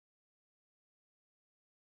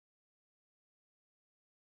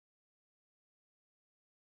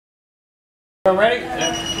Ready?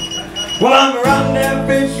 Yeah. Well, I'm riding down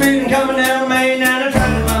Fifth Street and coming down Main, and I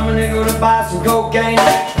tried to find my nigga to buy some cocaine.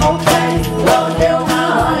 Cocaine, gonna kill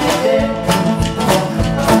my honey dead.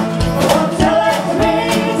 Oh, tell it to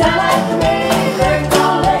me, drink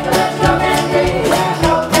on liquor, let's go get me.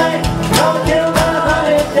 Cocaine, gonna kill my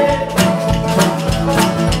honey dead.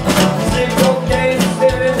 See, cocaine is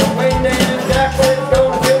still in the wind, and Jack said it's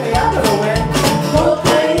gonna kill me out of the wind.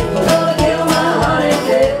 Cocaine, gonna kill my honey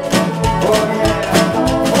dead.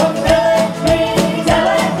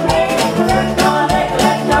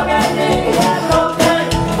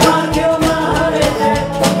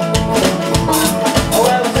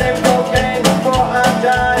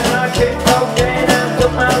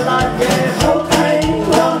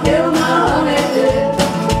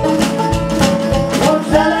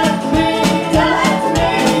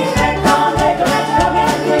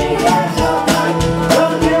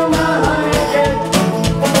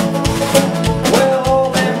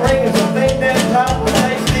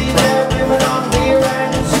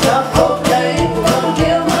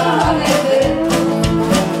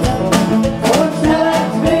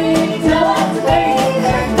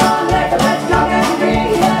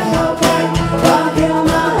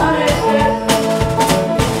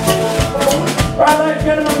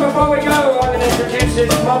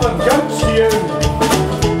 Mob of jokes to you.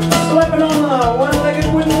 Slapping on the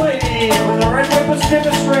one-legged wooden lady with a red whip of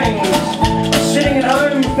snipper strings. Sitting at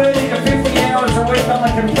home 30 to 50 hours a week on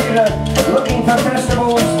the computer, looking for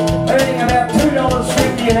festivals, earning about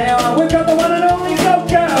 $2.50 an hour. We've got the one and only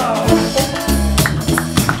Go-Go!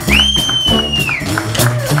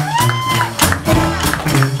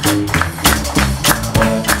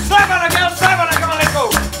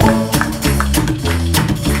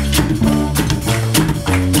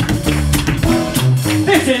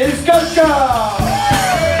 This is Go-Go!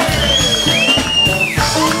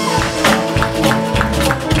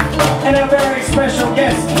 And our very special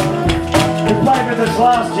guest who played with us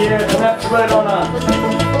last year. It's an absolute honour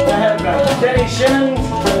to have Jenny Simmons,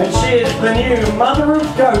 and she is the new mother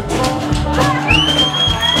of goat.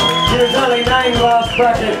 She was only named last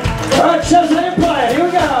bracket. Alright, Shazam, play it, here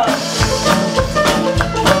we go!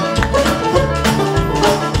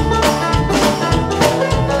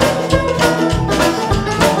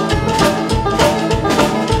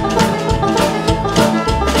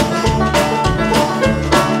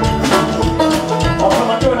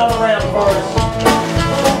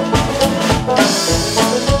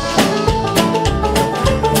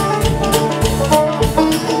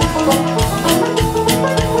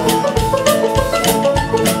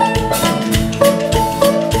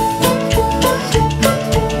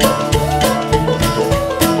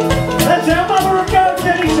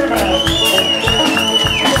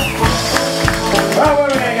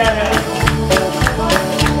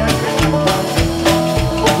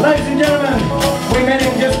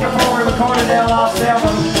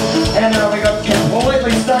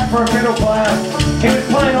 For a fiddle player. He was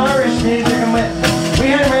playing Irish music and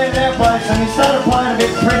we had him around our place and he started playing a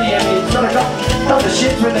bit pretty and he sort of got the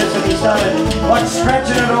shits with us and he started like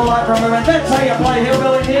scratching it all over and we went, that's how you play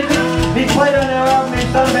hillbilly music. He played on our album,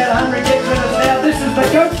 he's done about 100 gigs with us now. This is the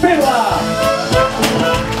Goat Fiddler.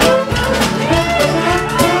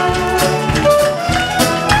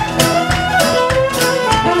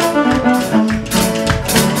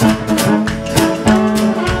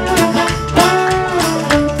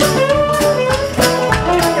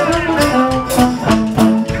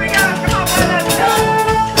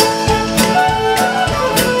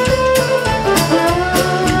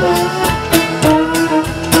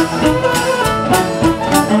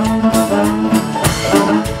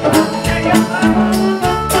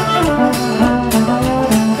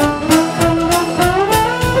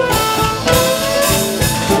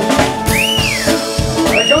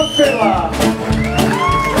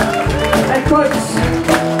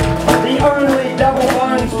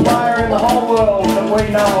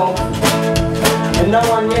 And no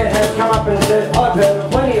one yet has come up and said, I've heard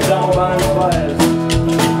of plenty of double bones players.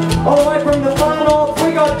 All the way from the far north,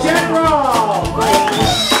 we got Jack Roll.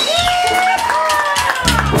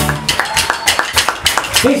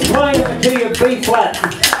 He's playing at the key of B flat.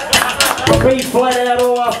 B flat out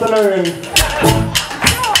all afternoon.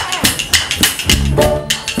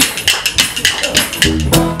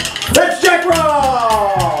 That's Jack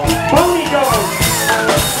Roll! Pony Dog!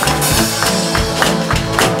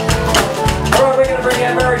 Alright, we're going to bring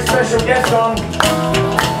our very special guest on.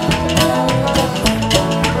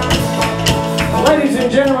 Ladies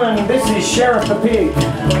and gentlemen, this is Sheriff the Pig.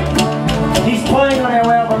 He's playing on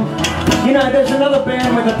our album. You know, there's another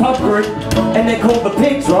band with a pub group, and they're called the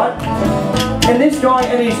Pigs, right? And this guy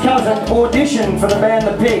and his cousin auditioned for the band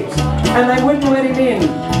The Pigs, and they wouldn't let him in.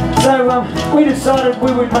 So we decided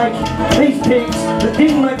we would make these pigs that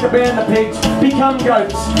didn't make the band The Pigs become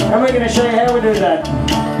goats, and we're going to show you how we do that.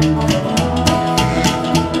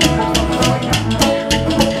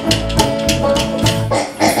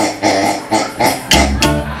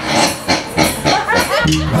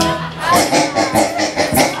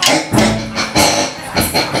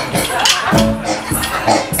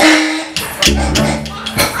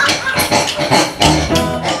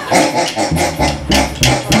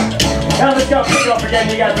 Now let's go pick off again,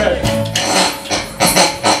 you go first.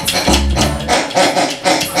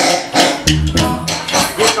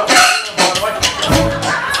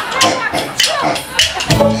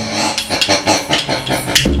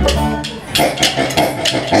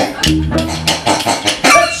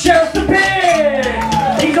 Let's shout the pig!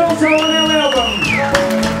 He's also on our album.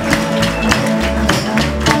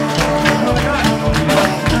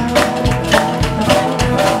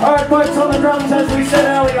 Alright folks, on the drums, as we said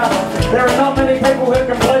earlier, there are not many people who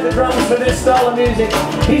can play the drums for this style of music.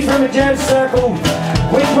 He's from a jazz circle.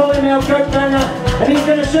 We call him our goat banger, and he's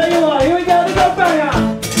going to show you why. Here we go, the goat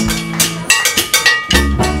banger!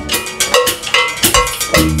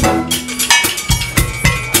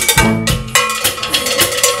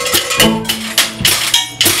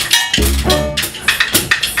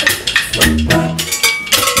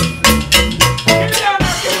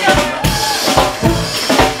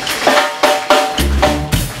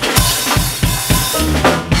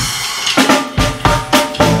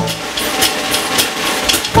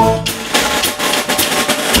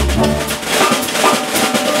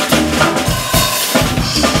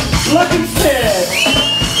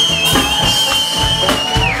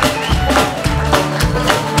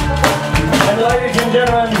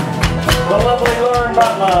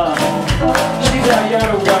 She's our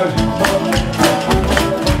yodel goat,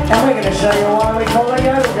 and we're going to show you why we call her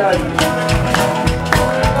yodel goat.